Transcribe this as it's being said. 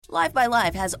Live by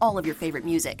Live has all of your favorite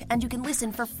music, and you can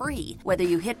listen for free. Whether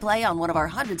you hit play on one of our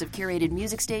hundreds of curated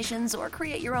music stations or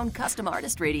create your own custom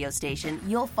artist radio station,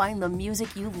 you'll find the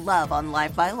music you love on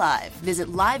Live by Live. Visit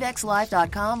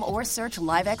livexlive.com or search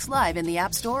LiveX Live in the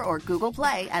App Store or Google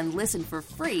Play and listen for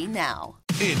free now.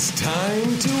 It's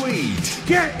time to eat.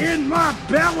 Get in my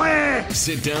belly!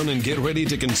 Sit down and get ready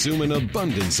to consume an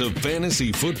abundance of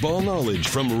fantasy football knowledge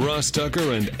from Ross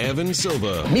Tucker and Evan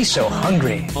Silva. Me so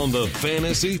hungry. On the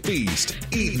Fantasy Feast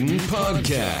Eatin'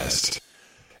 Podcast.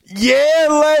 Yeah,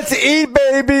 let's eat,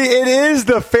 baby. It is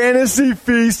the Fantasy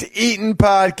Feast Eatin'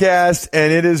 Podcast,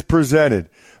 and it is presented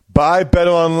by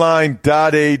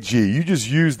BetOnline.ag. You just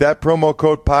use that promo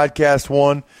code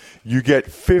podcast1. You get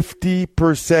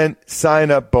 50%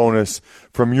 sign-up bonus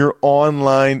from your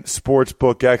online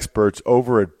sportsbook experts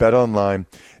over at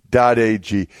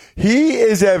BetOnline.ag. He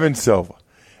is Evan Silva,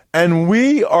 and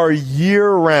we are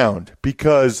year-round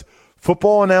because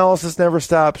football analysis never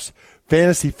stops.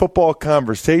 Fantasy football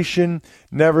conversation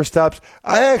never stops.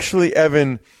 I actually,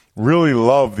 Evan, really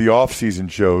love the off-season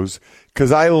shows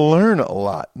because I learn a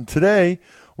lot. And today,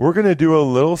 we're going to do a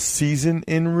little season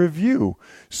in review,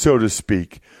 so to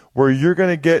speak, where you're going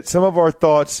to get some of our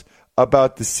thoughts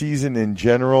about the season in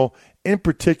general, in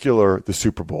particular the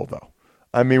Super Bowl, though.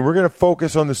 I mean, we're going to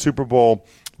focus on the Super Bowl,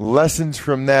 lessons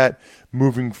from that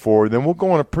moving forward. Then we'll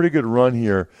go on a pretty good run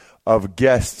here of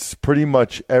guests pretty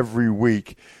much every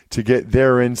week to get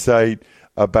their insight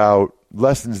about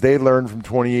lessons they learned from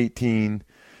 2018,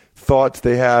 thoughts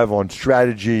they have on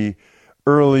strategy,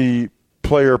 early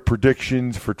player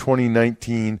predictions for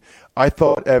 2019. I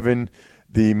thought, Evan,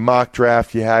 the mock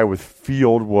draft you had with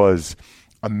Field was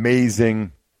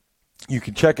amazing. You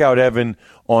can check out Evan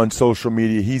on social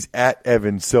media. He's at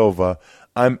Evan Silva.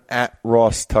 I'm at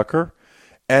Ross Tucker.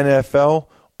 NFL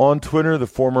on Twitter, the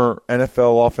former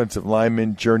NFL offensive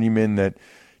lineman, journeyman that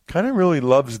kind of really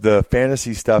loves the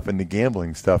fantasy stuff and the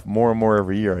gambling stuff more and more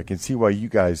every year. I can see why you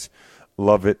guys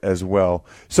love it as well.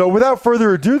 So without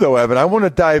further ado, though, Evan, I want to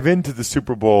dive into the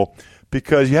Super Bowl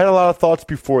because you had a lot of thoughts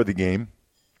before the game.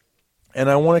 And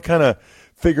I want to kind of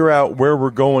figure out where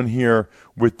we're going here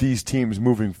with these teams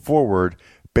moving forward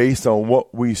based on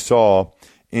what we saw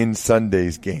in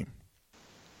Sunday's game.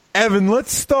 Evan,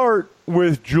 let's start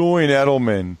with Julian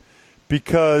Edelman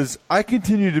because I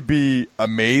continue to be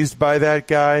amazed by that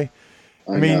guy.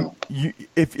 I mean,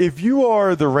 if you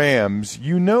are the Rams,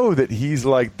 you know that he's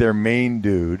like their main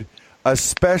dude,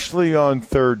 especially on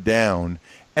third down.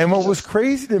 And what was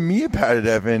crazy to me about it,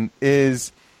 Evan,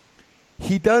 is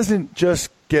he doesn't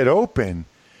just get open.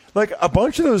 Like, a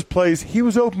bunch of those plays, he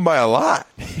was open by a lot.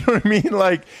 You know what I mean?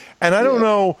 Like, and I don't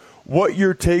know what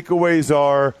your takeaways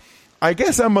are. I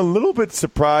guess I'm a little bit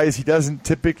surprised he doesn't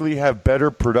typically have better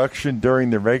production during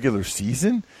the regular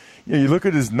season. You know, you look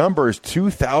at his numbers,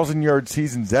 2,000-yard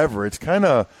seasons ever. It's kind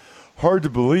of hard to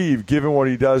believe given what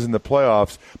he does in the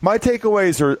playoffs. My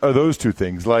takeaways are those two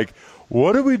things. Like,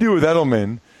 what do we do with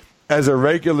Edelman as a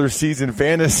regular season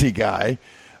fantasy guy?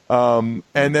 And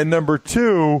then number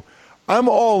two, I'm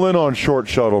all in on short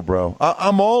shuttle, bro.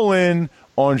 I'm all in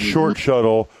on short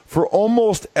shuttle for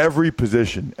almost every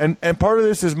position. And part of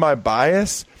this is my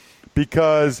bias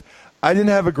because I didn't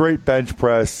have a great bench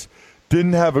press,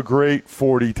 didn't have a great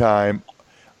 40 time.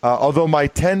 Although my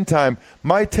 10 time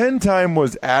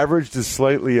was average to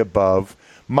slightly above.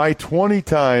 My 20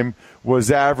 time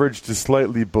was average to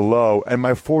slightly below. And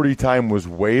my 40 time was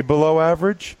way below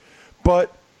average.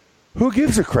 But who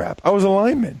gives a crap? I was a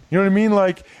lineman. You know what I mean?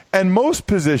 Like, and most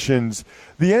positions,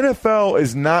 the NFL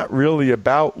is not really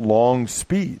about long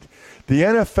speed. The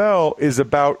NFL is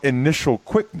about initial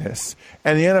quickness,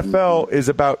 and the NFL is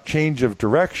about change of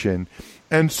direction.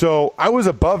 And so I was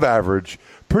above average,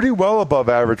 pretty well above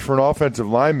average for an offensive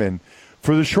lineman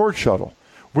for the short shuttle,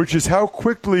 which is how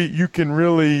quickly you can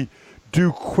really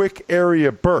do quick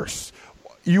area bursts.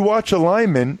 You watch a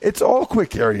lineman, it's all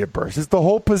quick area bursts. It's the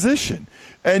whole position.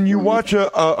 And you watch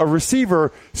a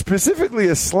receiver, specifically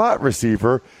a slot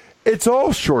receiver, it's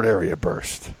all short area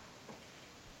burst.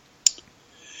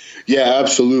 Yeah,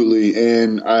 absolutely.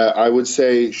 And I would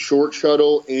say short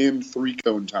shuttle and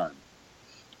three-cone time.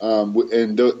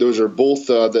 And those are both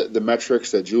the metrics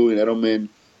that Julian Edelman,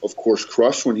 of course,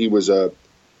 crushed when he was a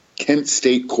Kent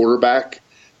State quarterback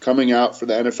coming out for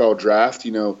the NFL draft.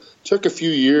 You know, took a few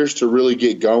years to really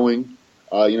get going.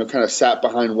 Kind of sat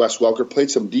behind Wes Welker,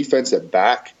 played some defense at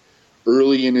back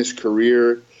early in his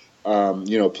career.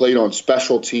 Played on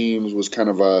special teams, was kind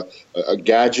of a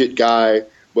gadget guy,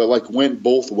 but went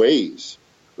both ways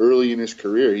early in his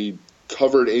career. He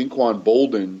covered Anquan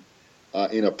Bolden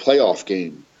in a playoff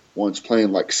game once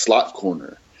playing slot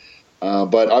corner.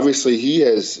 But obviously he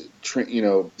has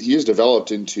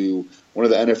developed into one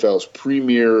of the NFL's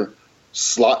premier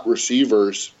slot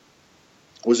receivers.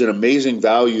 Was an amazing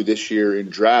value this year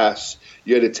in drafts.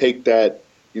 You had to take that,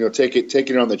 take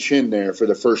it on the chin there for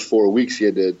the first 4 weeks. You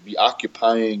had to be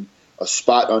occupying a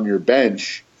spot on your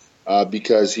bench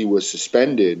because he was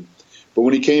suspended. But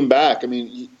when he came back, I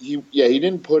mean, he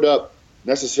didn't put up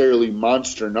necessarily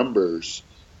monster numbers,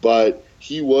 but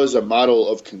he was a model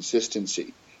of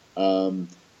consistency.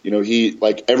 He,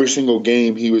 like, every single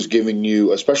game he was giving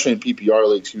you, especially in PPR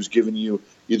leagues, he was giving you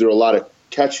either a lot of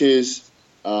catches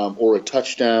or a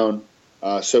touchdown.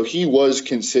 So he was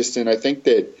consistent. I think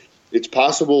that it's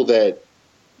possible that,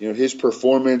 his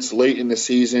performance late in the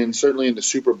season, certainly in the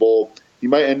Super Bowl, he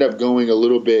might end up going a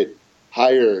little bit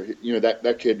higher.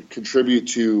 That could contribute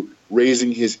to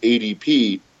raising his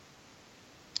ADP.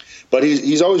 But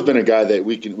he's always been a guy that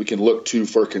we can look to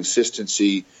for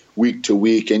consistency week to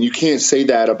week, and you can't say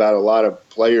that about a lot of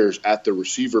players at the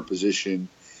receiver position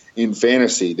in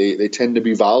fantasy. They tend to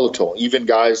be volatile. Even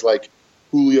guys like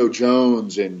Julio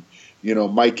Jones and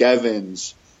Mike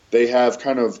Evans, they have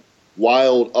kind of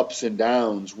wild ups and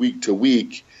downs week to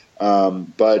week.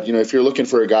 But if you're looking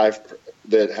for a guy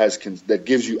that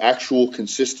gives you actual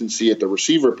consistency at the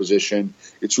receiver position,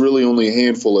 it's really only a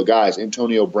handful of guys.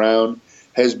 Antonio Brown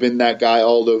has been that guy,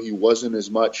 although he wasn't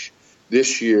as much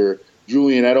this year.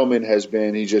 Julian Edelman has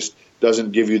been. He just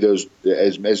doesn't give you those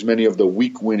as many of the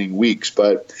week-winning weeks.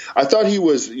 But I thought he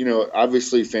was,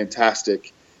 obviously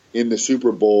fantastic in the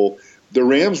Super Bowl. The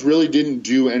Rams really didn't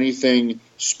do anything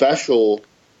special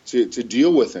to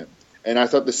deal with him, and I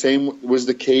thought the same was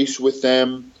the case with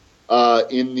them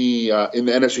in the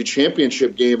NFC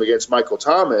Championship game against Michael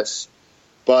Thomas.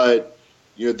 But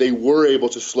they were able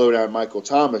to slow down Michael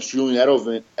Thomas. Julian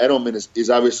Edelman is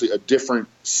obviously a different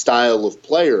style of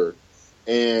player,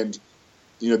 and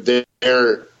the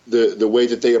way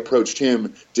that they approached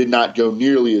him did not go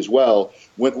nearly as well.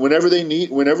 Whenever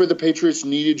the Patriots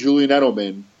needed Julian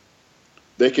Edelman,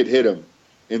 they could hit him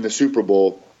in the Super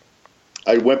Bowl.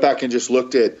 I went back and just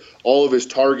looked at all of his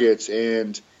targets,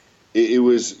 and it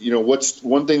was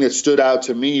one thing that stood out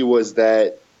to me was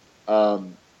that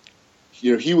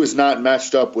he was not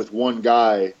matched up with one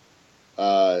guy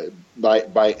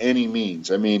by any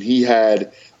means. I mean, he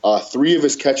had 3 of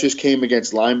his catches came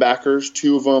against linebackers,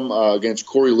 2 of them against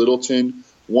Corey Littleton,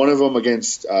 1 of them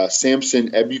against Samson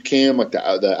Ebukam, like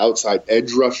the outside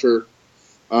edge rusher.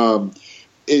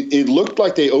 It looked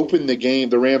like the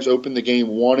Rams opened the game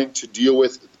wanting to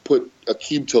put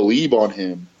Aqib Talib on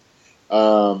him.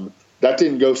 That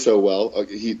didn't go so well.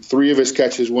 3 of his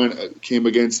catches came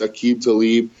against Aqib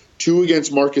Talib, 2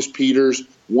 against Marcus Peters,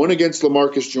 1 against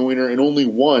LaMarcus Joyner, and only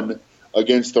 1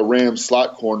 against the Rams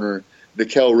slot corner,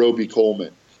 Nickel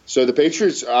Roby-Coleman. So the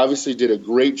Patriots obviously did a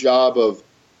great job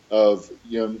of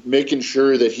making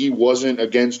sure that he wasn't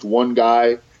against one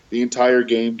guy the entire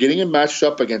game, getting him matched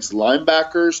up against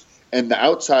linebackers and the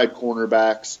outside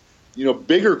cornerbacks,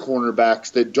 bigger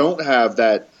cornerbacks that don't have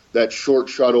that short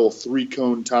shuttle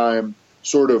 3-cone time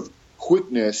sort of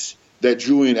quickness that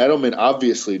Julian Edelman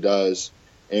obviously does.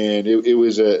 And it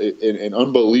was an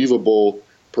unbelievable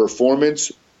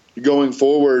performance. Going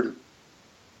forward,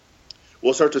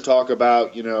 we'll start to talk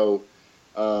about, how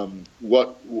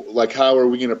are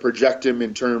we going to project him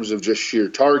in terms of just sheer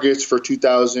targets for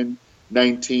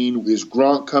 2019? Is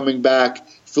Gronk coming back?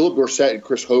 Philip Dorsett and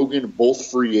Chris Hogan,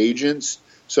 both free agents.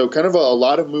 So kind of a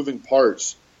lot of moving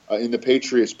parts in the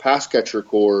Patriots pass catcher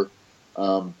core.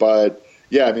 But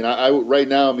yeah, I mean,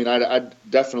 I'd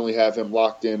definitely have him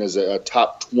locked in as a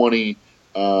top 20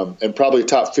 and probably a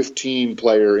top 15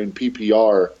 player in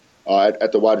PPR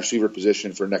at the wide receiver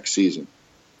position for next season.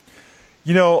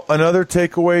 Another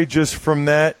takeaway just from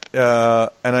that,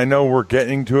 and I know we're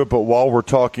getting to it, but while we're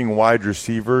talking wide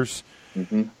receivers,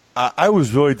 I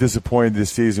was really disappointed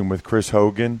this season with Chris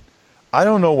Hogan. I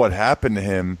don't know what happened to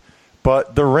him,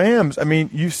 but the Rams, I mean,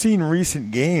 you've seen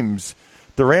recent games.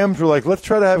 The Rams were like, let's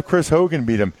try to have Chris Hogan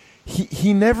beat him.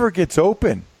 He never gets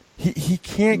open. He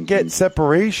can't get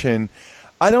separation.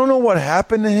 I don't know what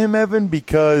happened to him, Evan,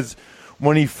 because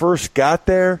when he first got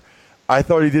there, I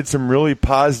thought he did some really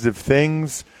positive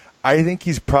things. I think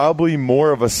he's probably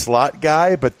more of a slot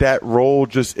guy, but that role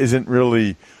just isn't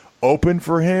really open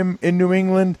for him in New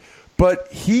England.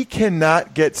 But he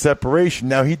cannot get separation.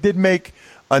 Now, he did make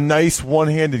a nice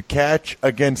one-handed catch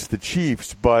against the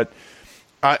Chiefs, but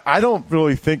I don't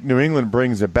really think New England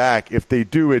brings it back. If they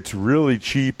do, it's really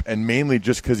cheap and mainly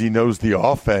just because he knows the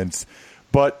offense.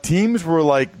 But teams were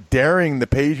like daring the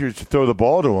Patriots to throw the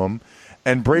ball to him,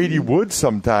 and Brady would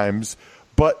sometimes,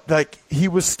 but like he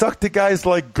was stuck to guys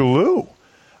like glue.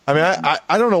 I mean,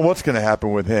 I don't know what's going to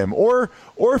happen with him or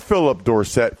Philip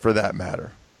Dorsett for that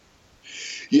matter.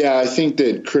 Yeah, I think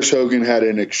that Chris Hogan had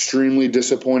an extremely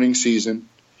disappointing season.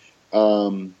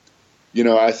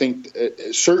 I think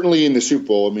certainly in the Super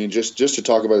Bowl, I mean, just to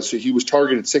talk about it, so he was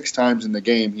targeted 6 times in the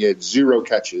game. He had 0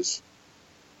 catches.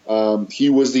 He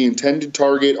was the intended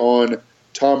target on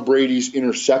Tom Brady's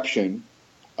interception,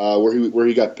 where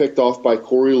he got picked off by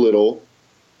Corey Little.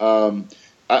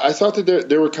 I thought that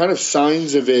there were kind of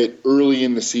signs of it early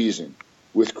in the season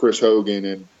with Chris Hogan,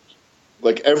 and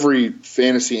like every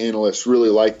fantasy analyst really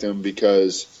liked him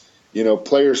because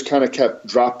players kind of kept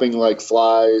dropping like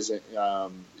flies.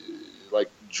 Like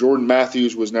Jordan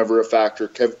Matthews was never a factor.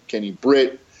 Kenny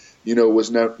Britt, was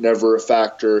never a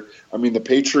factor. I mean, the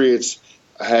Patriots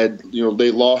had,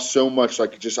 they lost so much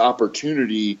like just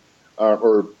opportunity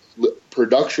or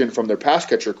production from their pass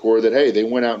catcher core that, hey, they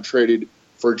went out and traded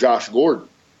for Josh Gordon.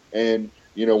 And,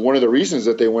 one of the reasons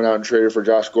that they went out and traded for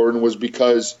Josh Gordon was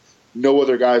because no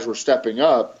other guys were stepping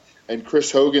up. And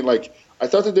Chris Hogan, I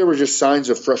thought that there were just signs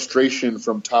of frustration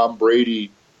from Tom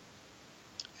Brady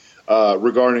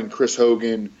regarding Chris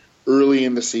Hogan early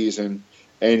in the season.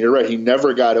 And you're right, he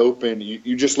never got open.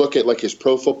 You just look at his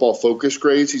Pro Football Focus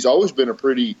grades. He's always been a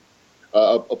pretty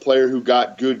a player who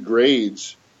got good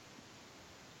grades.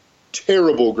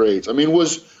 Terrible grades. I mean,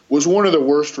 was one of the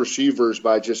worst receivers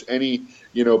by just any,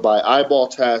 by eyeball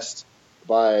test,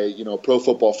 by, Pro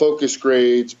Football Focus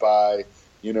grades, by,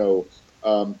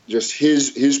 just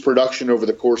his production over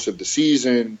the course of the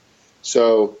season.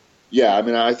 So, yeah, I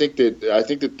mean, I think that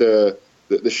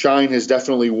the shine has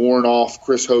definitely worn off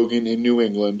Chris Hogan in New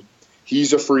England.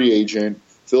 He's a free agent.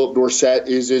 Philip Dorsett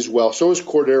is as well. So is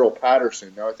Cordero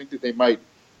Patterson. Now, I think that they might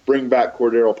bring back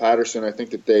Cordero Patterson. I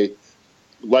think that they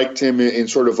liked him in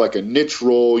sort of like a niche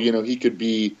role. He could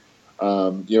be,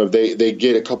 they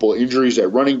get a couple of injuries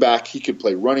at running back. He could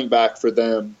play running back for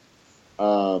them.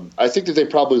 I think that they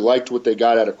probably liked what they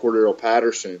got out of Cordero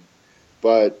Patterson.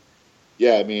 But,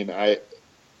 yeah, I mean,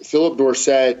 Philip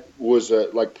Dorsett was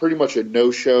pretty much a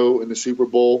no-show in the Super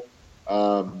Bowl.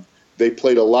 They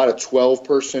played a lot of 12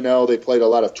 personnel. They played a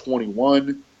lot of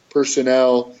 21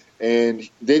 personnel. And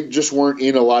they just weren't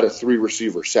in a lot of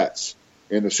 3-receiver sets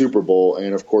in the Super Bowl.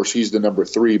 And, of course, he's the number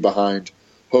 3 behind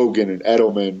Hogan and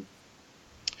Edelman.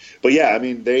 But, yeah, I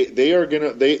mean, they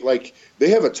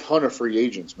have a ton of free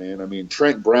agents, man. I mean,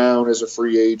 Trent Brown is a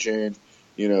free agent.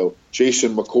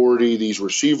 Jason McCourty, these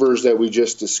receivers that we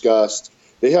just discussed.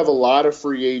 They have a lot of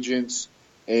free agents,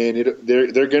 and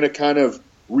they're going to kind of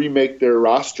remake their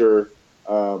roster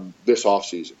this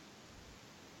offseason.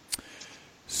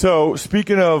 So,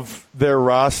 speaking of their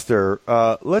roster,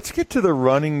 let's get to the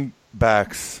running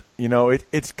backs.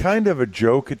 It's kind of a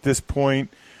joke at this point.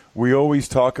 We always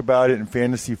talk about it in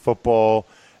fantasy football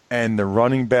and the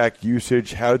running back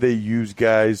usage, how they use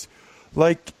guys.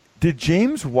 Did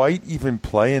James White even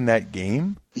play in that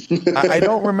game? I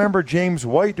don't remember James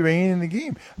White doing anything in the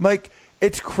game.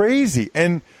 It's crazy.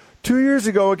 And 2 years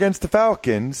ago against the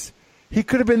Falcons, he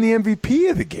could have been the MVP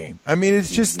of the game. I mean,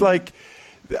 it's just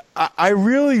I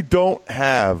really don't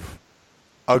have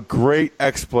a great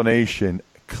explanation.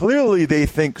 Clearly, they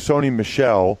think Sony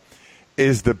Michel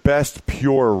is the best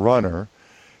pure runner.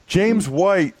 James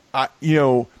White,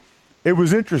 it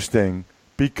was interesting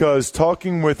because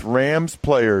talking with Rams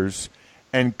players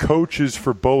and coaches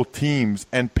for both teams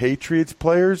and Patriots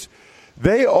players,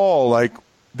 they all,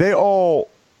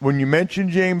 when you mention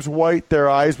James White, their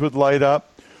eyes would light up,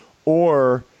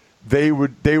 or they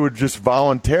would just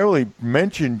voluntarily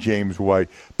mention James White.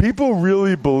 People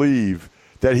really believe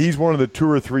that he's one of the 2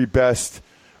 or 3 best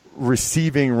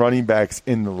receiving running backs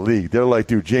in the league. They're like,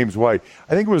 dude, James White.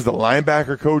 I think it was the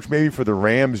linebacker coach maybe for the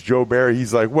Rams, Joe Barry.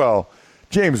 He's like, well,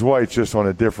 James White's just on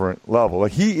a different level.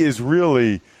 He is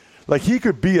really, he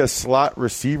could be a slot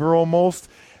receiver almost,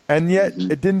 and yet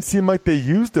it didn't seem like they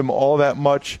used him all that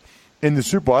much in the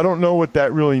Super Bowl. I don't know what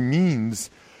that really means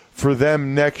for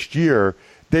them next year.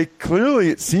 They clearly,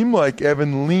 it seemed like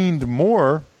Evan leaned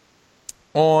more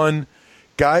on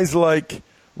guys like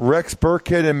Rex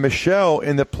Burkhead and Michel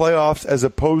in the playoffs as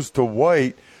opposed to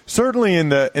White. Certainly in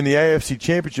the AFC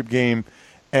Championship game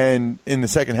and in the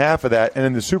second half of that and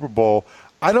in the Super Bowl,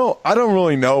 I don't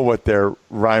really know what their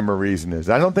rhyme or reason is.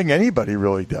 I don't think anybody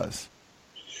really does.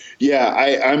 Yeah,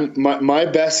 I'm my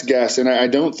best guess, and I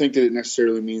don't think that it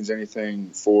necessarily means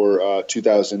anything for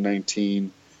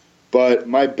 2019. But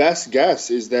my best guess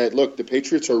is that, look, the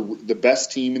Patriots are the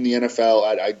best team in the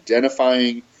NFL at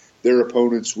identifying their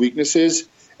opponent's weaknesses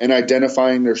and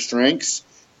identifying their strengths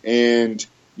and,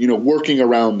 working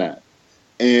around that.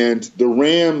 And the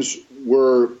Rams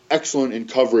were excellent in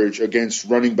coverage against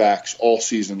running backs all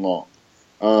season long.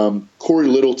 Corey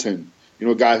Littleton,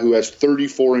 a guy who has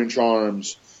 34-inch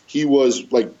arms. He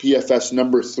was like PFF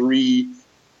number 3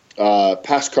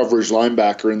 pass coverage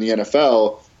linebacker in the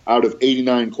NFL out of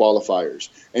 89 qualifiers.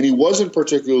 And he wasn't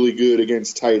particularly good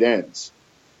against tight ends.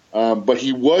 But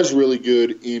he was really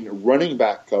good in running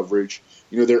back coverage.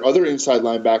 Their other inside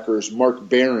linebackers, Mark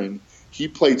Barron, he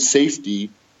played safety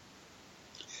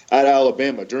at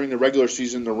Alabama. During the regular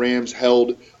season, the Rams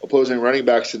held opposing running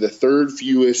backs to the third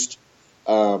fewest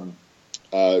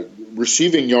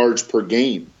receiving yards per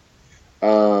game.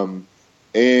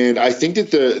 And I think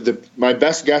that my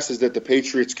best guess is that the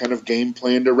Patriots kind of game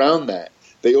planned around that.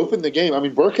 They opened the game. I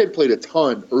mean, Burkhead played a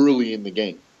ton early in the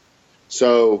game.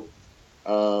 So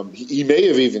he may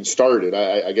have even started.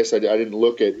 I guess I didn't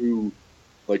look at who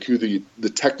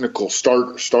the technical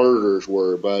starters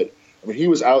were, but I mean, he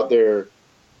was out there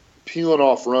peeling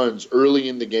off runs early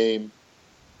in the game.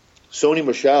 Sony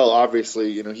Michel,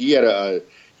 obviously,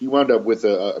 he wound up with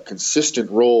a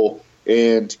consistent role,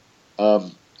 and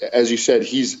as you said,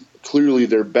 he's clearly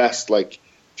their best,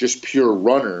 just pure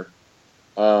runner.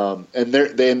 And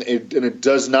it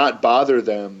does not bother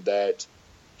them that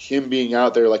him being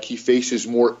out there, he faces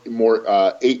more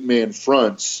 8-man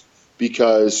fronts,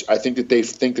 because I think that they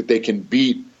think that they can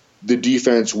beat the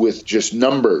defense with just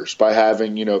numbers by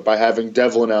having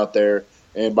Devlin out there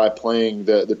and by playing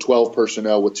the 12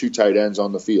 personnel with 2 tight ends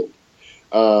on the field.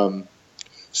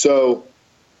 So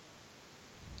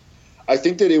I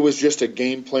think that it was just a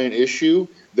game plan issue.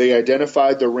 They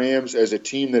identified the Rams as a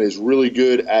team that is really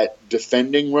good at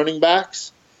defending running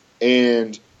backs,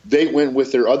 and they went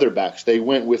with their other backs. They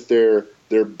went with their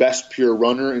best pure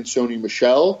runner in Sony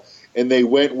Michel, and they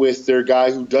went with their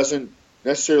guy who doesn't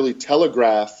necessarily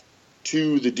telegraph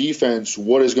to the defense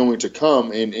what is going to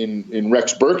come in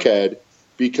Rex Burkhead,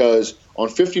 because on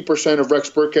 50% of Rex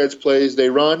Burkhead's plays they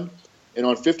run, and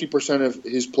on 50% of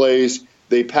his plays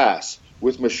they pass.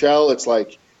 With Michel, it's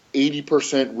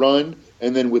 80% run,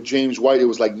 and then with James White, it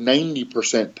was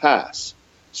 90% pass.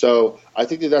 So I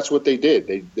think that's what they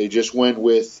did. They just went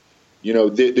with,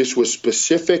 this was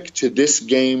specific to this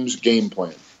game's game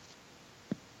plan.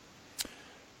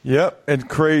 Yep, and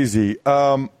crazy.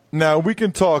 Now, we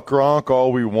can talk Gronk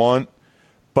all we want,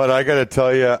 but I got to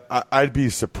tell you, I'd be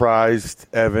surprised,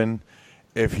 Evan,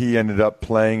 if he ended up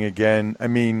playing again. I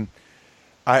mean,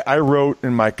 I wrote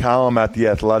in my column at The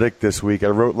Athletic this week, I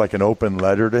wrote an open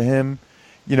letter to him.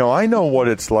 I know what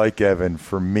it's like, Evan,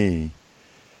 for me,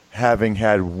 having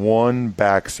had one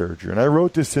back surgery. And I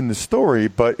wrote this in the story,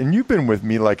 and you've been with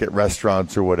me at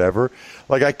restaurants or whatever.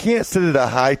 I can't sit at a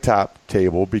high top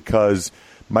table because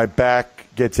my back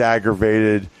gets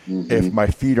aggravated if my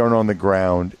feet aren't on the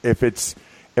ground.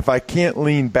 If I can't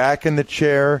lean back in the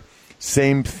chair,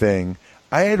 same thing.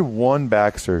 I had one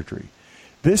back surgery.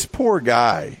 This poor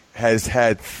guy has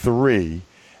had 3,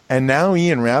 and now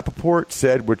Ian Rappaport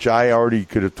said, which I already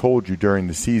could have told you during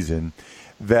the season,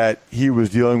 that he was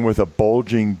dealing with a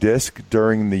bulging disc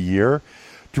during the year.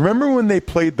 Do you remember when they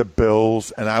played the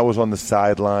Bills and I was on the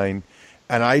sideline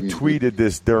and I tweeted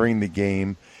this during the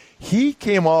game? He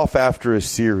came off after a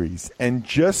series, and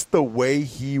just the way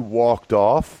he walked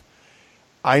off,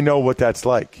 I know what that's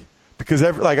like. Because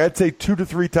I'd say 2 to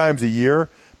 3 times a year,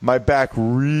 my back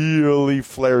really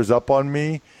flares up on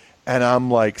me, and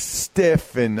I'm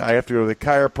stiff, and I have to go to the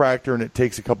chiropractor, and it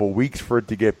takes a couple weeks for it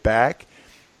to get back.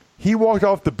 He walked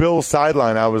off the Bills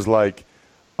sideline. I was like,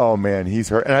 oh, man, he's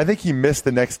hurt. And I think he missed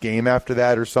the next game after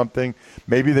that or something,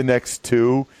 maybe the next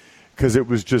 2, because it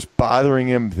was just bothering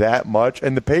him that much.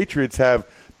 And the Patriots have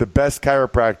the best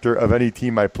chiropractor of any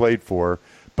team I played for,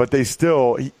 but they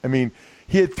still, he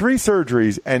had 3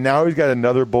 surgeries, and now he's got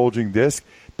another bulging disc.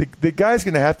 The guy's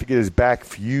going to have to get his back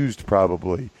fused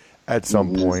probably at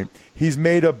some point. He's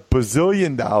made $1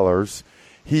 bazillion.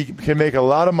 He can make a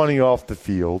lot of money off the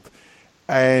field.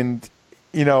 And,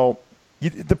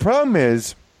 the problem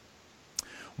is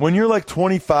when you're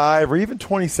 25 or even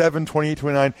 27, 28,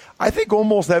 29, I think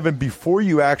almost, Evan, before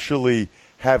you actually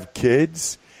have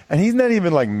kids, and he's not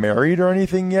even married or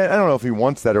anything yet. I don't know if he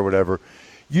wants that or whatever.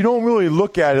 You don't really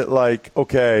look at it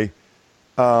okay,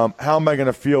 how am I going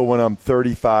to feel when I'm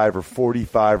 35 or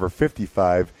 45 or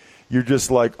 55? You're just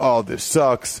oh, this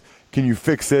sucks. Can you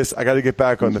fix this? I got to get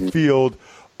back on the field.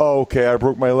 Oh, okay, I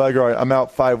broke my leg. All right, I'm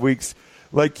out 5 weeks.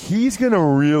 He's going to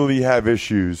really have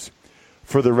issues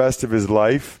for the rest of his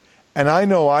life. And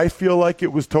I feel like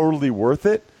it was totally worth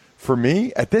it for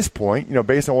me at this point,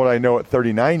 based on what I know at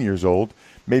 39 years old.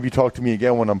 Maybe talk to me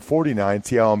again when I'm 49,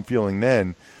 see how I'm feeling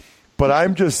then. But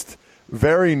I'm just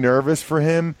very nervous for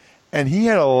him. And he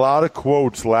had a lot of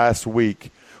quotes last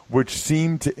week which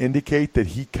seemed to indicate that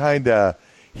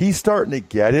he's starting to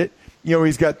get it.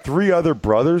 he's got 3 other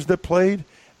brothers that played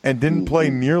and didn't play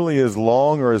nearly as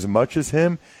long or as much as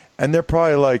him. And they're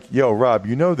probably like, yo, Rob,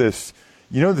 this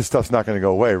stuff's not going to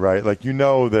go away, right? Like,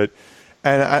 that.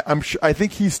 And I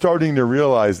think he's starting to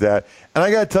realize that. And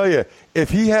I got to tell you, if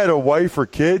he had a wife or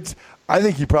kids, I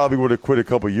think he probably would have quit a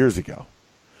couple years ago.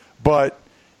 But,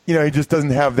 he just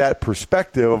doesn't have that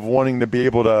perspective of wanting to be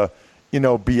able to,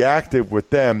 be active with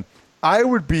them.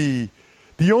 The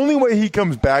only way he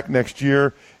comes back next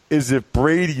year is if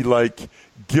Brady,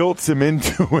 guilts him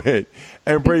into it.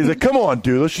 And Brady's like, come on,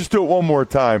 dude, let's just do it one more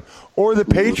time. Or the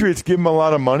Patriots give him a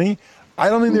lot of money. I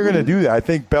don't think they're going to do that. I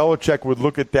think Belichick would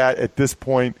look at that at this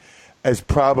point as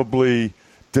probably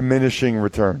diminishing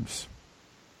returns.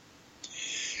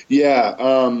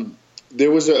 Yeah, there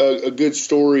was a good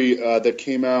story that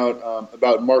came out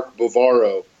about Mark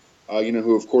Bavaro,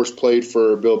 who, of course, played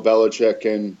for Bill Belichick.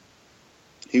 And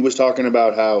he was talking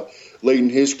about how late in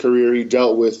his career he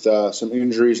dealt with some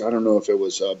injuries. I don't know if it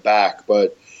was back,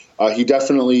 but he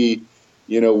definitely,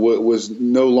 was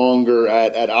no longer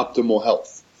at optimal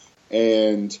health.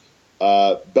 And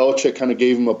Belichick kind of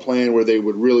gave him a plan where they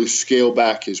would really scale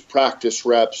back his practice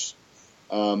reps.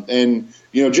 And,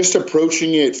 just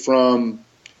approaching it from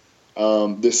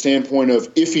the standpoint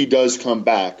of if he does come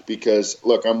back, because,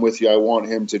 look, I'm with you. I want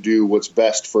him to do what's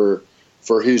best for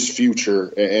his future.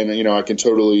 And I can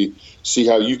totally see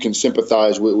how you can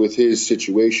sympathize with his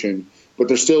situation. But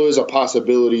there still is a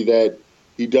possibility that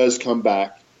he does come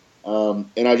back.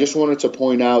 And I just wanted to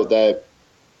point out that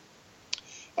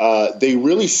they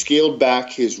really scaled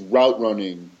back his route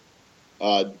running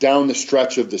down the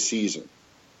stretch of the season.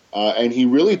 And he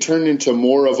really turned into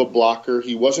more of a blocker.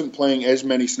 He wasn't playing as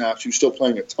many snaps. He was still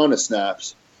playing a ton of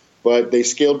snaps. But they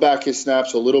scaled back his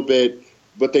snaps a little bit.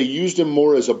 But they used him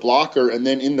more as a blocker. And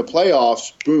then in the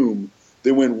playoffs, boom,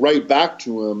 they went right back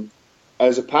to him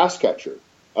as a pass catcher.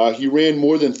 He ran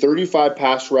more than 35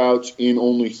 pass routes in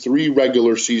only 3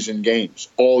 regular season games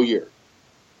all year.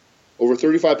 Over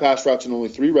 35 pass routes in only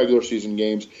 3 regular season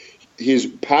games. His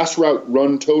pass route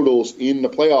run totals in the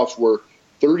playoffs were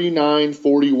 39,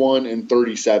 41, and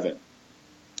 37.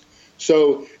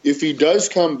 So if he does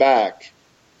come back,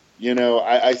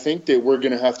 I think that we're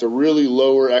going to have to really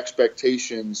lower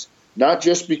expectations, not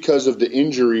just because of the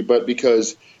injury, but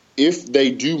because if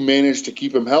they do manage to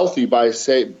keep him healthy by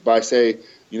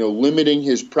limiting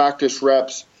his practice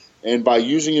reps and by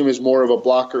using him as more of a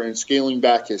blocker and scaling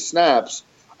back his snaps,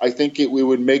 I think it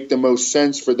would make the most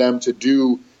sense for them to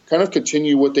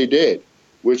continue what they did,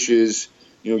 which is,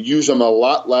 use him a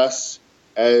lot less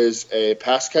as a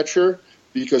pass catcher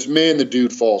because, man, the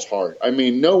dude falls hard. I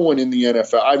mean, no one in the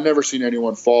NFL, I've never seen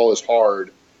anyone fall as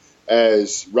hard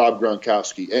as Rob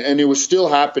Gronkowski. And it was still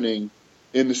happening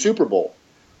in the Super Bowl.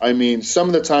 I mean, some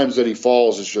of the times that he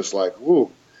falls is just like, whoo,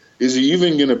 is he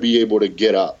even going to be able to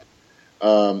get up?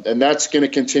 And that's going to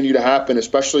continue to happen,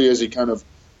 especially as he kind of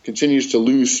continues to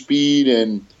lose speed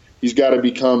and he's got to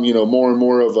become, more and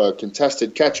more of a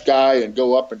contested catch guy and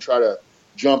go up and try to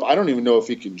jump. I don't even know if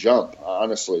he can jump,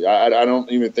 honestly. I don't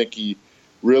even think he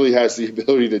really has the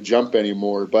ability to jump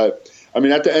anymore. But, I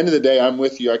mean, at the end of the day, I'm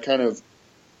with you.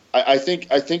 I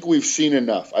think we've seen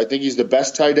enough. I think he's the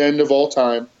best tight end of all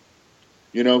time.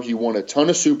 He won a ton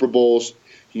of Super Bowls.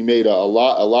 He made a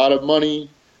lot of money.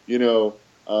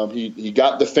 He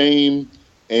got the fame.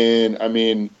 And, I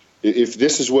mean, if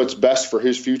this is what's best for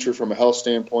his future from a health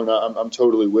standpoint, I'm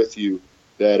totally with you.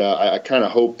 That I kind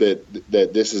of hope that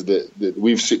this is that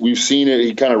we've seen it.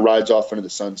 He kind of rides off into the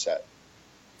sunset.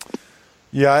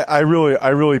 Yeah, I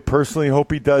really personally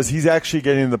hope he does. He's actually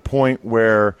getting to the point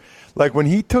where, like when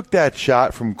he took that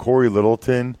shot from Corey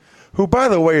Littleton, who by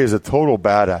the way is a total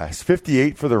badass,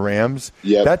 58 for the Rams.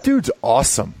 Yep. That dude's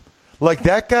awesome. Like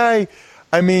that guy,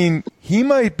 I mean, he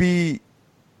might be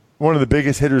one of the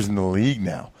biggest hitters in the league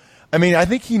now. I mean, I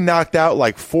think he knocked out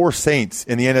like 4 Saints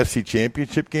in the NFC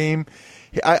Championship game.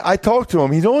 I talked to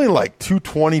him. He's only like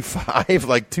 225,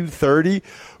 like 230,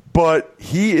 but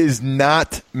he is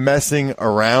not messing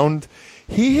around.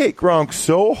 He hit Gronk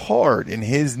so hard in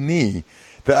his knee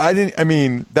that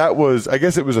I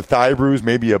guess it was a thigh bruise,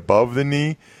 maybe above the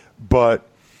knee, but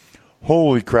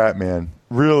holy crap, man.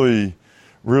 Really,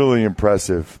 really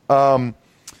impressive.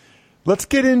 Let's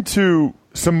get into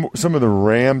some of the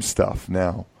Ram stuff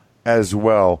now as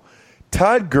well.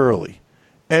 Todd Gurley.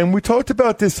 And we talked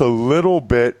about this a little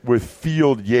bit with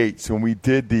Field Yates when we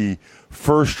did the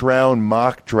first-round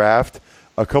mock draft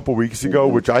a couple weeks ago,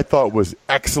 which I thought was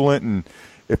excellent. And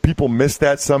if people missed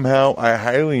that somehow, I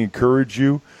highly encourage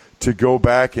you to go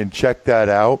back and check that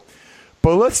out.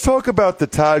 But let's talk about the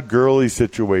Todd Gurley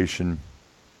situation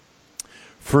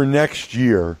for next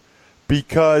year,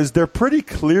 because they're pretty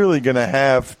clearly going to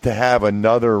have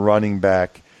another running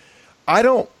back. I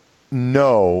don't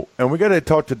know, and we got to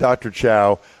talk to Dr.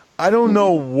 Chow. I don't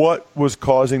know what was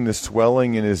causing the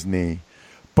swelling in his knee,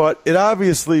 but it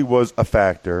obviously was a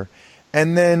factor.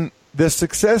 And then the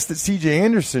success that C.J.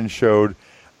 Anderson showed,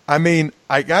 I mean,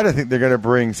 I got to think they're going to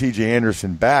bring C.J.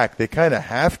 Anderson back. They kind of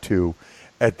have to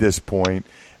at this point.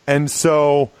 And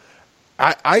so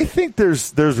I think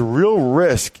there's real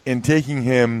risk in taking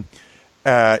him,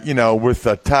 with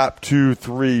a top 2,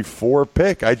 3, 4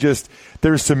 pick.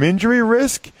 There's some injury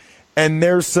risk, and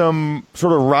there's some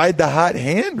sort of ride the hot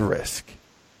hand risk.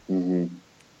 Mm-hmm.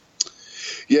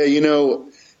 Yeah,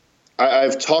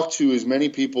 I've talked to as many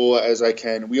people as I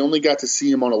can. We only got to see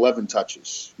him on 11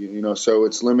 touches, so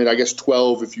it's limited. I guess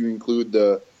 12 if you include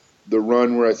the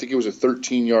run where I think it was a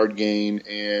 13-yard gain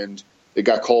and it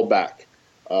got called back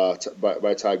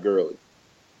by Todd Gurley.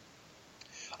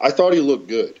 I thought he looked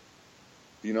good.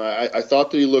 I thought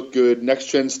that he looked good. Next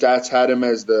Gen Stats had him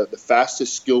as the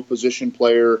fastest skill position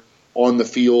player on the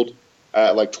field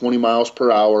at like 20 miles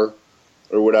per hour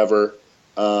or whatever.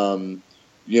 Brian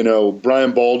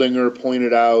Baldinger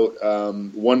pointed out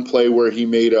one play where he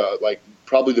made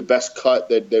probably the best cut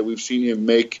that we've seen him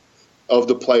make of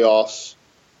the playoffs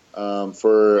I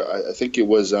think it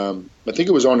was on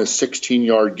his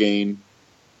 16-yard gain.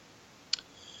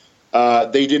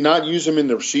 They did not use him in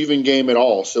the receiving game at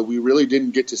all, so we really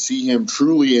didn't get to see him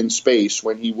truly in space.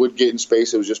 When he would get in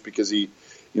space, it was just because he,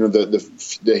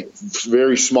 the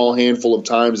very small handful of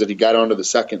times that he got onto the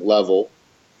second level.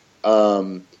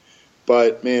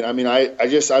 But man, I mean,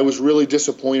 I was really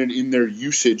disappointed in their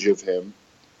usage of him,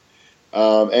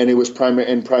 and it was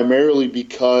primarily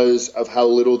because of how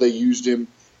little they used him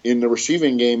in the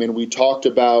receiving game. And we talked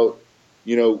about,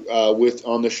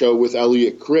 on the show with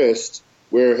Elliot Christ,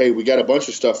 where, hey, we got a bunch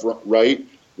of stuff right.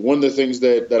 One of the things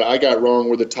that I got wrong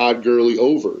were the Todd Gurley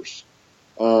overs.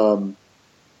 The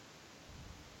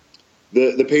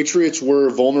Patriots were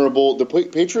vulnerable. The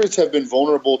Patriots have been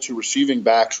vulnerable to receiving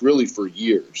backs really for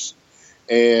years.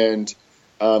 And,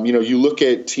 you look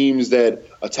at teams that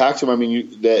attacked him,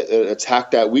 that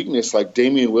attacked that weakness, like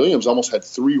Damian Williams almost had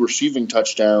 3 receiving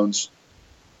touchdowns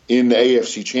in the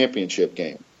AFC Championship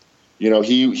game.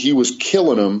 He was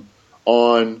killing them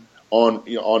on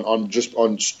just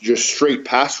straight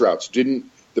pass routes.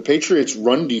 The Patriots'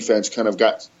 run defense kind of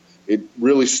got it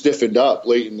really stiffened up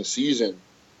late in the season,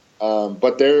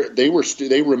 but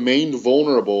they remained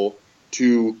vulnerable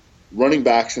to running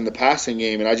backs in the passing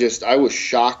game, and I was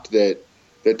shocked that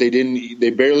they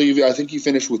barely. I think he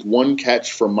finished with 1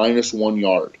 catch for -1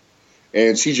 yard,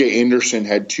 and C.J. Anderson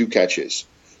had 2 catches.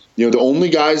 The only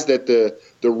guys that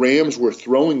the Rams were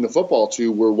throwing the football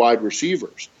to were wide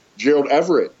receivers. Gerald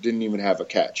Everett didn't even have a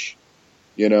catch,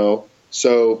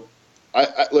 So,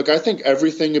 I think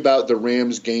everything about the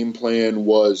Rams' game plan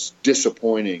was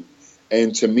disappointing,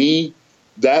 and to me,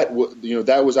 that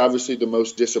was obviously the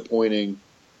most disappointing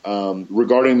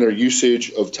regarding their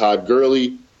usage of Todd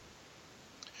Gurley.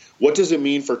 What does it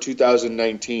mean for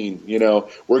 2019?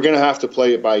 We're going to have to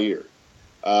play it by ear.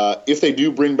 If they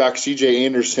do bring back C.J.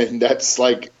 Anderson, that's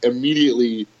like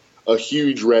immediately a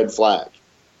huge red flag.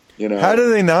 How do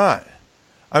they not?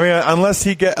 I mean,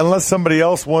 unless somebody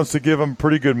else wants to give him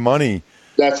pretty good money,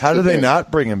 how do they not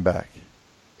bring him back?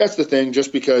 That's the thing.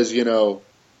 Just because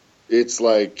it's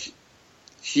like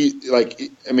this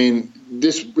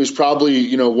is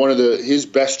probably one of his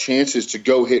best chances to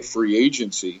go hit free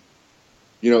agency,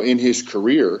 in his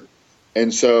career,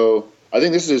 and so I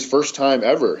think this is his first time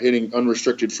ever hitting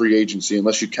unrestricted free agency,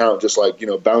 unless you count just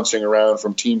bouncing around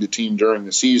from team to team during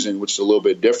the season, which is a little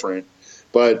bit different.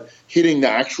 But hitting the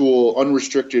actual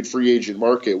unrestricted free agent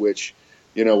market, which,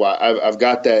 I've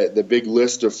got the big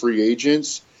list of free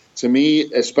agents. To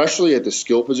me, especially at the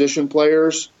skill position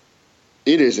players,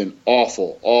 it is an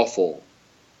awful, awful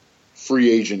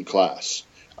free agent class.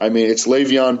 I mean, it's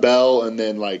Le'Veon Bell and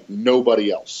then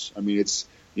nobody else. I mean, it's,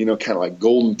 kind of like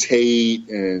Golden Tate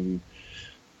and,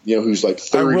 who's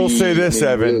 30. I will say this,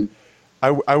 Evan.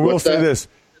 I will say this.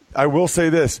 I will say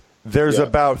this. There's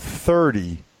about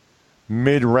 30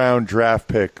 mid-round draft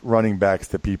pick running backs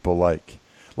that people like.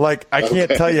 I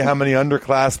can't tell you how many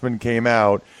underclassmen came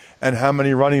out and how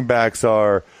many running backs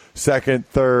are second,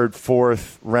 third,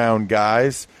 fourth round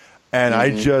guys. And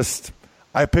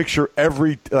I picture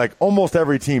almost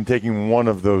every team taking one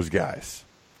of those guys.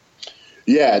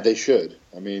 Yeah, they should.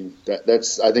 I mean, I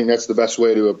think that's the best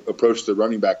way to approach the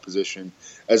running back position,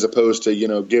 as opposed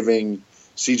to, giving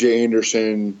C.J.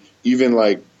 Anderson even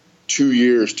 2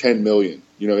 years, $10 million.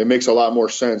 It makes a lot more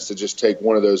sense to just take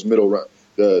one of those middle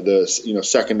the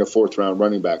second to fourth round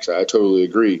running backs. I totally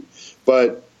agree.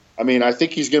 But I mean, I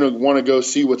think he's going to want to go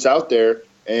see what's out there,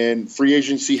 and free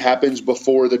agency happens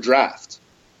before the draft.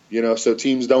 So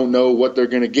teams don't know what they're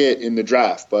going to get in the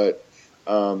draft. But,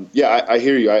 I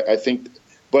hear you. I think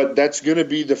 – but that's going to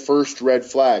be the first red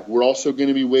flag. We're also going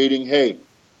to be waiting, hey,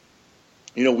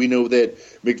 we know that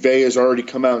McVay has already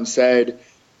come out and said,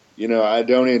 I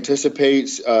don't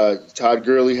anticipate Todd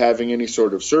Gurley having any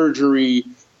sort of surgery,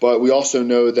 but we also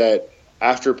know that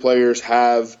after players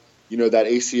have, that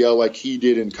ACL like he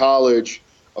did in college,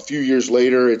 a few years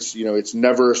later, it's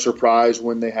never a surprise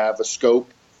when they have a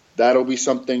scope. That'll be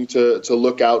something to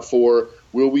look out for.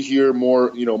 Will we hear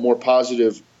more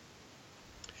positive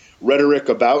rhetoric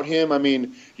about him? I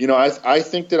mean, I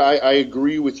think that I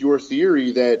agree with your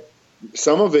theory that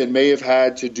some of it may have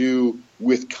had to do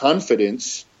with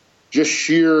confidence, just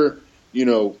sheer,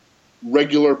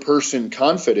 regular person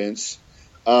confidence.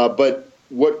 But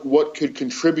what could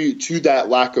contribute to that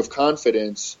lack of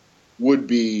confidence would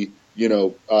be,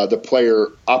 the player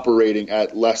operating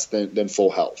at less than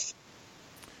full health.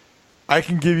 I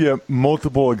can give you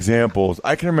multiple examples.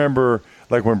 I can remember,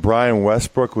 like, when Brian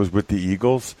Westbrook was with the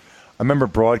Eagles, I remember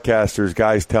broadcasters,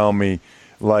 guys telling me,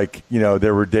 like,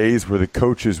 there were days where the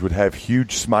coaches would have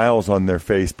huge smiles on their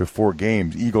face before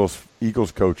games,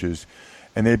 Eagles coaches,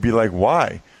 and they'd be like,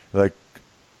 why? Like,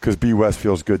 because B. West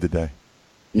feels good today.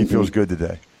 He feels good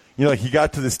today. He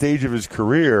got to the stage of his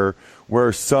career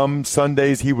where some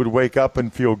Sundays he would wake up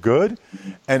and feel good,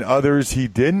 and others he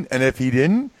didn't. And if he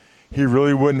didn't, he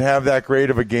really wouldn't have that great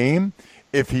of a game.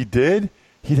 If he did,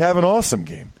 he'd have an awesome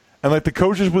game. And, like, the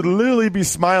coaches would literally be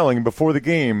smiling before the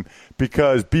game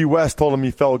because B. West told him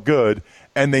he felt good,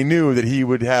 and they knew that he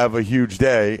would have a huge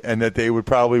day and that they would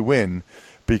probably win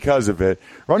because of it.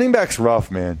 Running back's rough,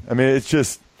 man. I mean, it's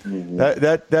just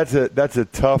that's a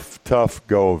tough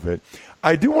go of it.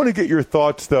 I do want to get your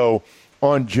thoughts, though,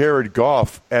 on Jared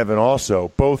Goff, Evan,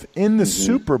 also, both in the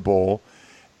Super Bowl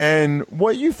and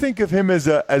what you think of him as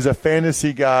a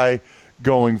fantasy guy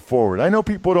going forward. I know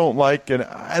people don't like, and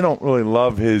I don't really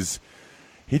love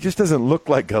he just doesn't look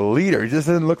like a leader. He just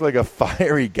doesn't look like a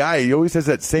fiery guy. He always has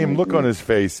that same look on his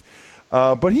face.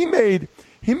 But he made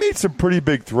some pretty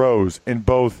big throws in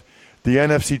both the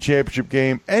NFC Championship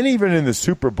game and even in the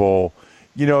Super Bowl,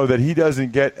 that he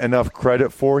doesn't get enough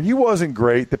credit for. He wasn't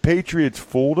great. The Patriots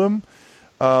fooled him.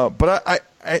 But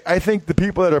I think the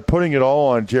people that are putting it all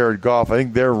on Jared Goff, I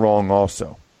think they're wrong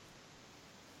also.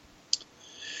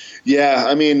 Yeah,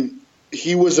 I mean,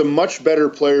 he was a much better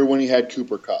player when he had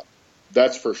Cooper Kupp.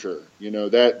 That's for sure.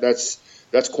 That's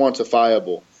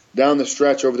quantifiable. Down the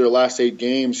stretch over their last 8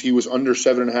 games, he was under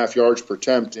 7.5 yards per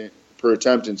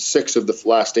attempt in 6 of the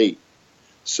last 8.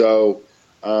 So,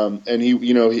 and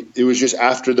it was just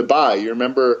after the bye. You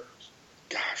remember,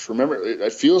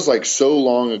 it feels like so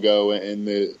long ago, and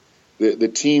the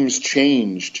teams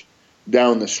changed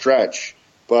down the stretch.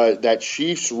 But that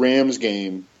Chiefs-Rams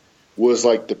game was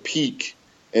like the peak.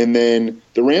 And then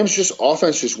the Rams'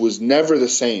 offense just was never the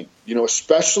same,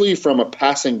 especially from a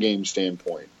passing game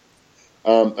standpoint.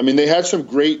 I mean, they had some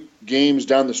great games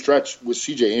down the stretch with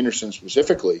C.J. Anderson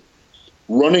specifically,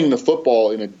 running the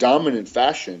football in a dominant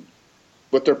fashion,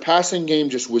 but their passing game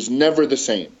just was never the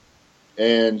same.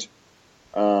 And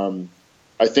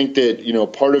I think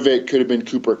that, part of it could have been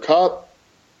Cooper Kupp.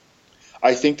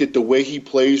 I think that the way he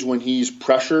plays when he's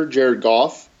pressured, Jared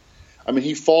Goff, I mean,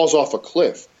 he falls off a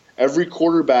cliff. Every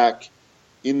quarterback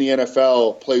in the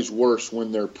NFL plays worse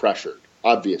when they're pressured,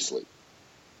 obviously.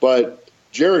 But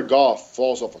Jared Goff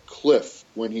falls off a cliff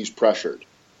when he's pressured.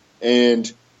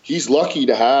 And he's lucky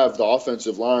to have the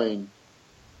offensive line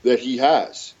that he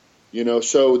has.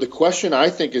 So the question I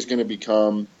think is going to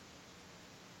become,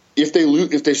 if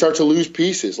they start to lose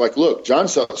pieces, like, look, John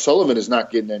Sullivan is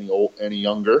not getting any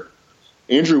younger.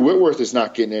 Andrew Whitworth is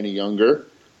not getting any younger.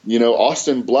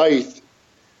 Austin Blythe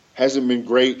hasn't been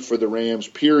great for the Rams,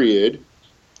 period.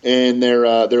 And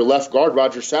their left guard,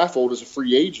 Roger Saffold, is a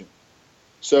free agent.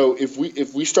 So if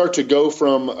we start to go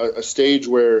from a stage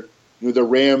where the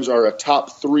Rams are a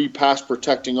top 3 pass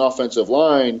protecting offensive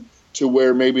line to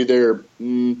where maybe they're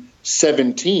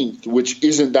 17th, which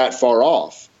isn't that far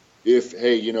off. If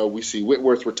we see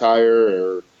Whitworth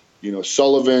retire, or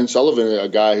Sullivan, a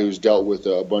guy who's dealt with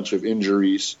a bunch of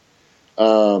injuries.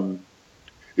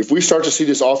 If we start to see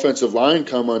this offensive line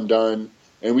come undone,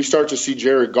 and we start to see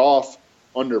Jared Goff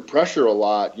under pressure a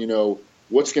lot,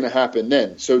 what's going to happen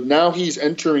then? So now he's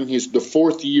entering the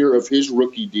 4th year of his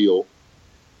rookie deal,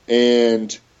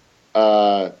 and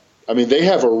they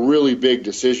have a really big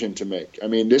decision to make. I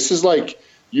mean, this is like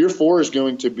year 4 is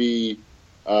going to be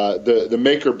the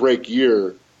make or break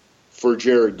year for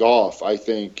Jared Goff, I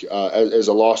think, as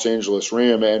a Los Angeles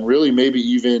Ram, and really maybe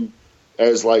even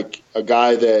as like a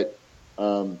guy that,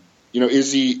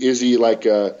 is he like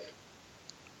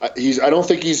I don't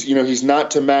think he's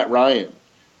not to Matt Ryan.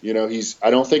 I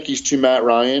don't think he's to Matt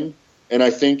Ryan, and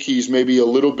I think he's maybe a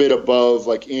little bit above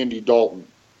like Andy Dalton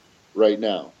right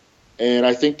now. And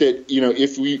I think that,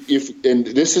 and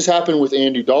this has happened with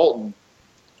Andy Dalton,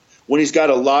 when he's got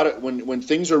when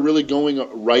things are really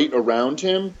going right around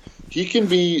him, he can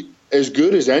be as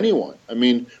good as anyone. I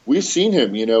mean, we've seen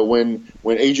him, when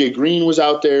AJ Green was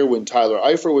out there, when Tyler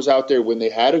Eifert was out there, when they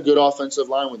had a good offensive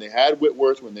line, when they had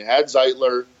Whitworth, when they had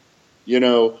Zeitler,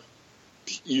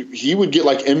 he would get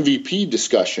like MVP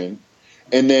discussion.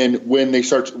 And then when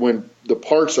the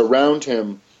parts around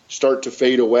him start to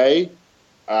fade away,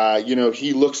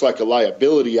 he looks like a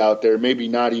liability out there, maybe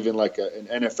not even like an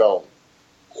NFL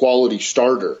quality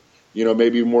starter,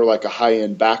 maybe more like a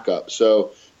high-end backup.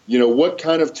 So, what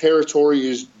kind of territory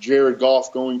is Jared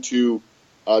Goff going to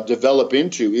develop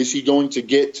into? Is he going to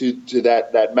get to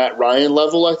that Matt Ryan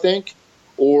level, I think,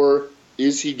 or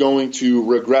is he going to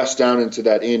regress down into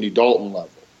that Andy Dalton level?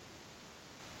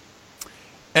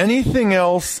 Anything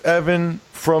else, Evan,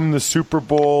 from the Super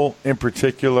Bowl in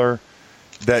particular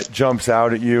that jumps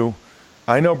out at you?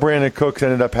 I know Brandon Cooks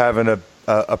ended up having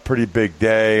a pretty big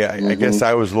day. I guess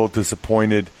I was a little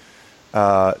disappointed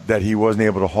that he wasn't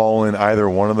able to haul in either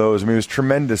one of those. I mean, it was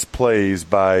tremendous plays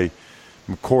by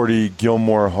McCourty,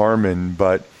 Gilmore, Harmon,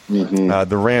 but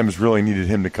the Rams really needed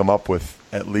him to come up with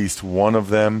at least one of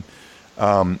them.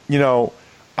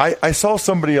 I saw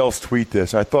somebody else tweet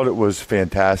this. I thought it was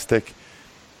fantastic.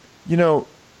 The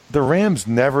Rams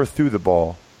never threw the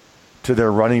ball to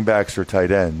their running backs or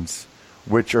tight ends,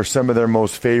 which are some of their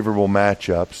most favorable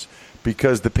matchups,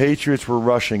 because the Patriots were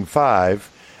rushing 5,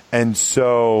 and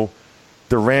so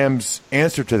the Rams'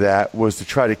 answer to that was to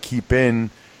try to keep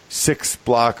in 6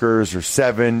 blockers or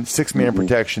 7, 6-man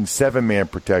protection, 7-man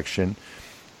protection.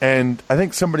 And I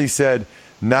think somebody said,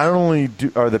 not only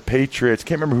are the Patriots,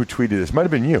 can't remember who tweeted this, might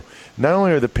have been you, not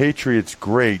only are the Patriots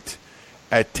great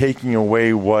at taking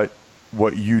away what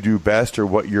you do best or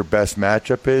what your best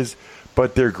matchup is,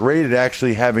 but they're great at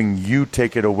actually having you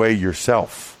take it away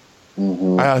yourself.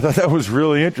 I thought that was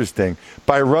really interesting.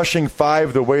 By rushing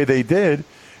 5 the way they did,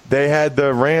 they had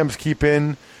the Rams keep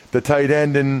in the tight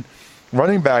end and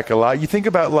running back a lot. You think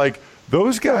about, like,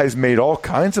 those guys made all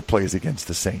kinds of plays against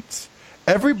the Saints.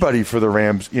 Everybody for the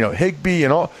Rams, Higbee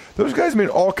and all, those guys made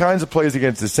all kinds of plays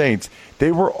against the Saints.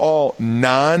 They were all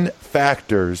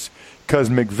non-factors because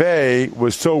McVay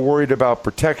was so worried about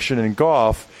protection and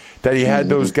Goff that he had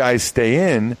those guys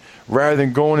stay in rather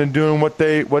than going and doing what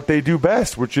they do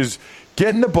best, which is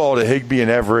getting the ball to Higbee and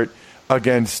Everett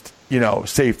against,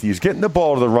 safeties, getting the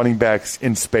ball to the running backs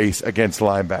in space against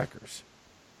linebackers.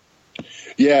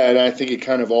 Yeah, and I think it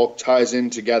kind of all ties in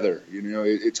together.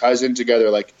 It ties in together.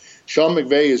 Like, Sean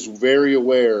McVay is very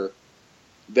aware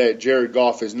that Jared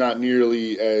Goff is not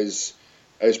nearly as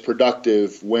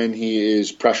productive when he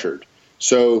is pressured.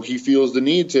 So he feels the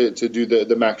need to do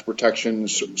the max protection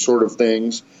sort of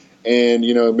things, and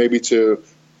maybe to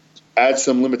add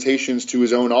some limitations to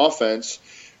his own offense.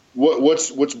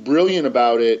 What's brilliant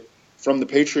about it from the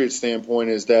Patriots standpoint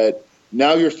is that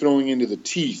now you're throwing into the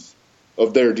teeth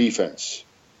of their defense,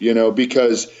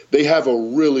 because they have a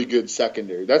really good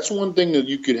secondary. That's one thing that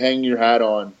you could hang your hat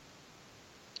on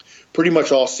pretty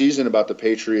much all season about the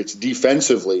Patriots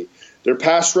defensively. Their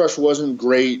pass rush wasn't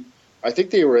great. I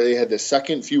think they had the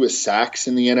second fewest sacks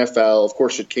in the NFL. Of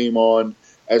course, it came on,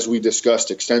 as we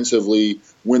discussed extensively,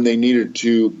 when they needed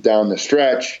to down the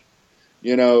stretch.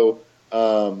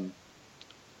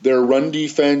 Their run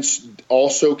defense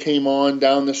also came on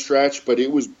down the stretch, but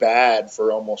it was bad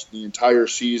for almost the entire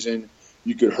season.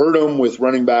 You could hurt them with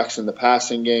running backs in the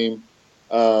passing game.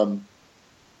 But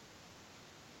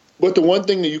the one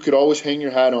thing that you could always hang your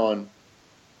hat on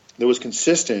that was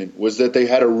consistent was that they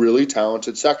had a really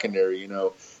talented secondary.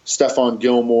 Stephon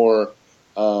Gilmore,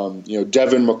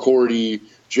 Devin McCourty,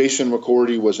 Jason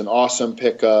McCourty was an awesome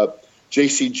pickup.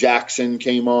 J.C. Jackson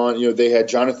came on. They had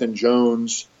Jonathan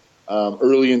Jones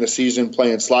early in the season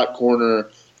playing slot corner.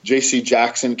 J.C.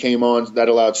 Jackson came on. That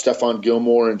allowed Stephon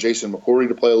Gilmore and Jason McCourty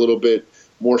to play a little bit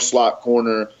more slot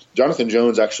corner. Jonathan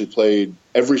Jones actually played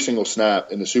every single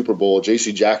snap in the Super Bowl.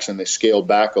 J.C. Jackson, they scaled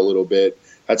back a little bit.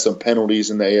 Had some penalties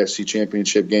in the AFC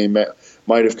Championship game that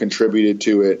might have contributed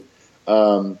to it.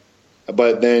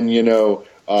 But then,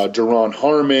 Duron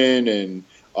Harmon and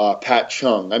Pat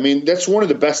Chung. I mean, that's one of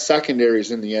the best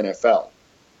secondaries in the NFL,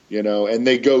 and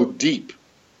they go deep.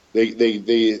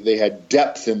 They had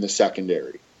depth in the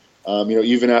secondary.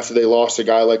 Even after they lost a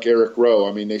guy like Eric Rowe,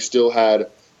 I mean, they still had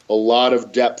a lot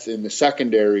of depth in the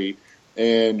secondary.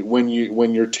 And when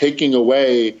you're taking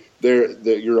away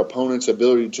your opponent's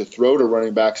ability to throw to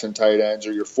running backs and tight ends,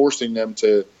 or you're forcing them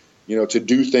to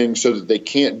do things so that they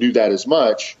can't do that as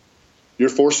much. You're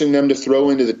forcing them to throw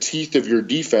into the teeth of your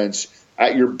defense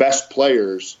at your best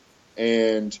players.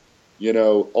 And,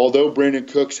 although Brandon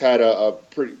Cooks had a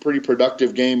pretty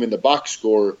productive game in the box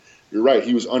score, you're right.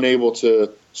 He was unable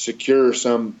to secure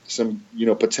some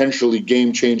potentially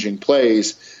game-changing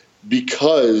plays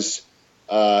because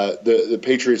the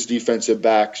Patriots defensive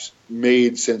backs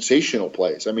made sensational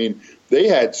plays. I mean, they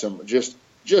had some just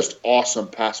awesome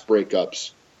pass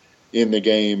breakups in the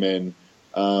game. And,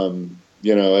 I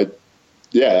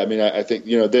think,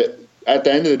 that at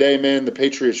the end of the day, man, the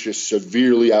Patriots just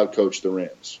severely outcoached the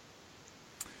Rams.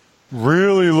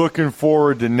 Really looking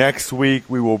forward to next week.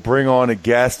 We will bring on a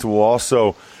guest who will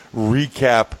also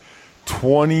recap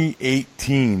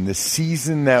 2018, the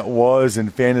season that was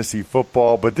in fantasy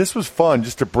football. But this was fun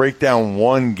just to break down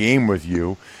one game with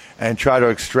you and try to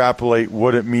extrapolate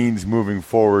what it means moving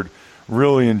forward.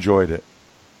 Really enjoyed it.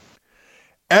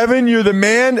 Evan, you're the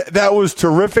man. That was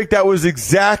terrific. That was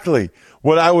exactly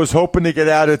what I was hoping to get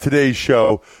out of today's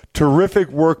show. Terrific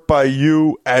work by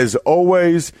you, as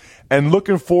always, and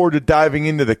looking forward to diving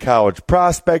into the college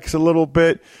prospects a little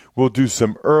bit. We'll do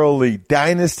some early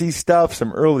dynasty stuff,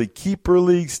 some early keeper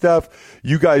league stuff.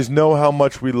 You guys know how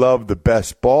much we love the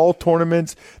best ball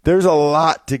tournaments. There's a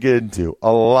lot to get into,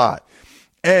 a lot.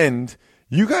 And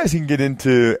you guys can get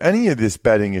into any of this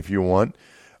betting if you want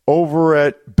over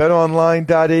at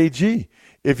betonline.ag.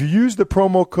 If you use the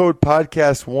promo code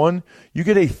podcast1, you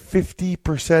get a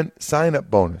 50% sign-up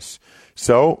bonus.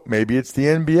 So maybe it's the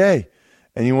NBA,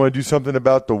 and you want to do something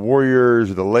about the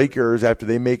Warriors or the Lakers after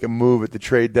they make a move at the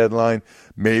trade deadline.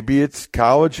 Maybe it's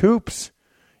college hoops.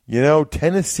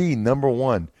 Tennessee,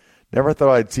 #1. Never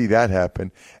thought I'd see that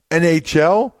happen.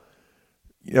 NHL,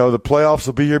 the playoffs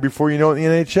will be here before you know it in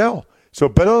the NHL. So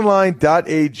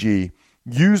betonline.ag,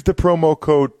 use the promo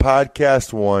code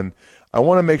podcast1. I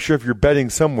want to make sure if you're betting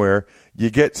somewhere, you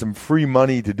get some free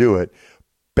money to do it.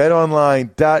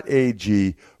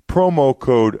 BetOnline.ag, promo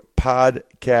code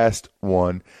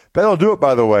podcast1. That'll do it,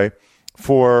 by the way,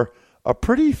 for a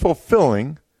pretty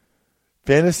fulfilling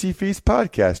Fantasy Feast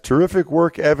podcast. Terrific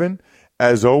work, Evan.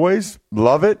 As always,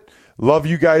 love it. Love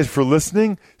you guys for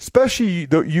listening, especially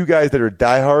you guys that are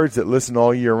diehards that listen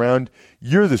all year round.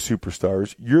 You're the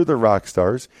superstars. You're the rock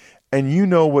stars. And you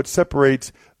know what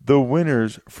separates the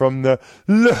winners from the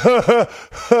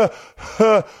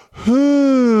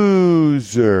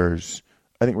losers.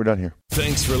 I think we're done here.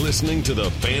 Thanks for listening to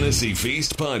the Fantasy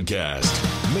Feast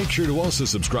podcast. Make sure to also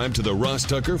subscribe to the Ross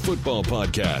Tucker Football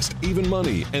Podcast, Even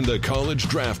Money, and the College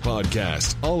Draft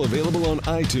Podcast. All available on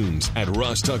iTunes at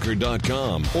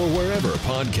rosstucker.com or wherever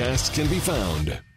podcasts can be found.